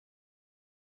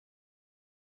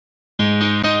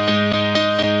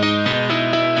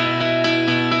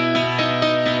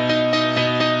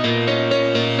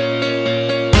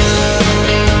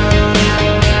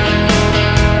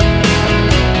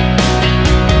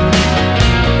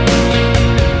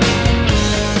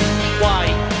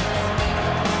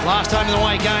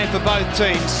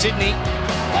teams. Sydney,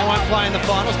 they won't play in the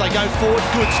finals. They go forward.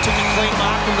 Goods took a clean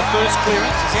mark from the first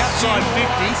clearance. He's outside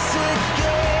 50.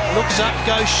 Looks up,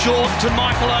 goes short to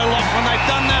Micky O. They've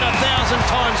done that 1,000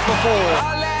 times before.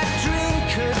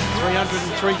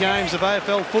 303 games of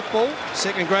AFL football.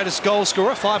 Second greatest goal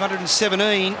scorer,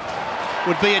 517.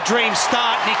 Would be a dream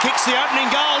start, and he kicks the opening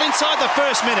goal inside the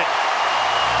first minute.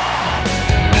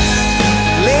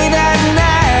 Late at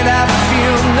night, I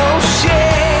feel no shame.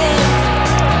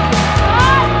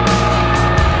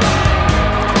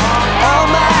 All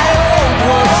my old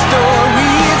war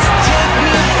stories take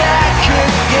me back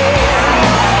again.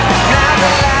 Now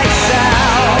the lights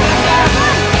out,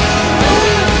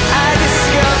 I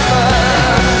discover.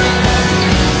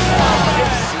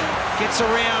 Gets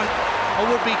around a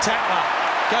would-be tackler,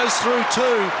 goes through two,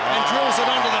 and drills it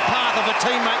onto the path of a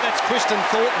teammate. That's Kristen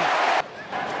Thornton.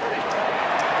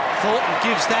 Thornton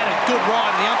gives that a good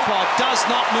ride, and the umpire does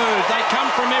not move. They come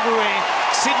from everywhere.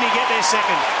 Sydney get their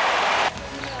second.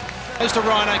 Goes to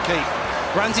Ryan O'Keefe.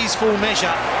 Runs his full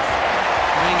measure.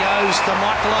 And he goes to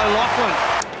Micky O.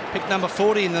 Pick number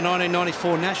 40 in the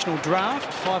 1994 National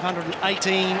Draft. 518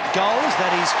 goals.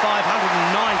 That is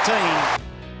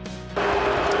 519.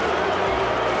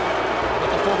 Got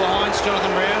the four behinds.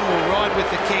 Jonathan Brown will ride with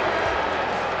the kick.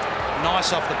 Nice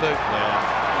off the boot.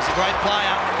 Yeah. He's a great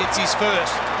player. Gets his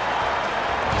first.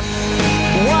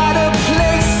 What a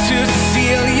place to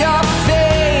seal your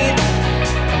fate.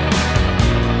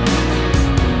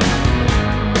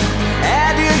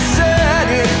 A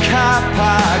deserted car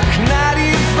park, not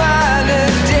even a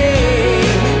day.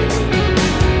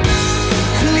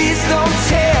 Please don't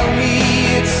tell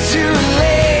me it's too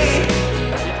late.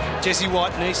 Jesse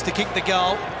White needs to kick the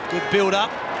goal. Good build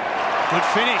up. Good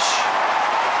finish.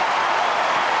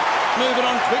 Moving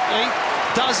on quickly.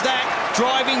 Does that.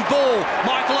 Driving ball.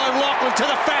 Micky O. to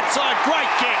the fat side.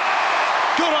 Great kick.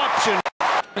 Good option.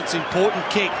 It's an important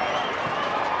kick.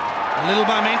 A little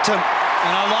momentum.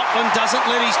 And O'Loughlin doesn't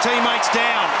let his teammates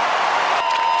down.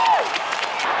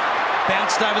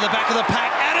 Bounced over the back of the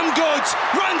pack. Adam Goods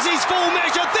runs his full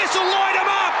measure. This will light him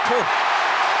up. 3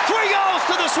 goals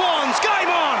to the Swans.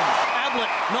 Game on. Ablett.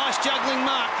 Nice juggling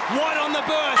mark. White on the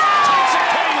burst. Takes it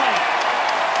cleanly.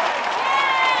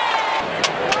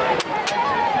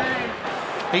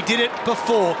 He did it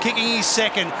before, kicking his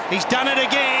second. He's done it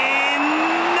again.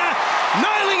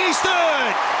 Nailing his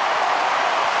third.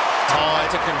 Time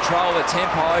to control the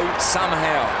tempo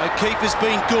somehow. O'Keefe has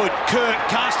been good. Kirk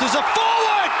Casters are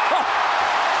forward.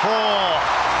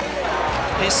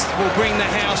 This will bring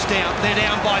the house down. They're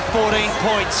down by 14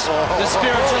 points. The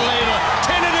spiritual leader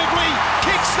tentatively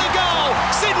kicks the goal.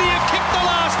 Sydney have kicked the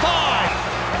last 5.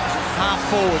 Half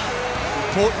forward.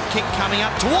 Important kick coming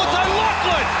up towards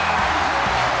O'Loughlin.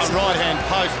 Right-hand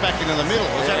post back into the middle,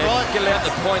 is that right? Get out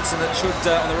the points, and it should,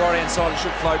 on the right-hand side, it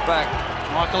should float back.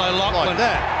 Micky O. Like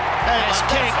that. Has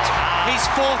kicked his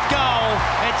 4th goal,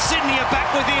 and Sydney are back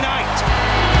within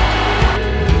 8.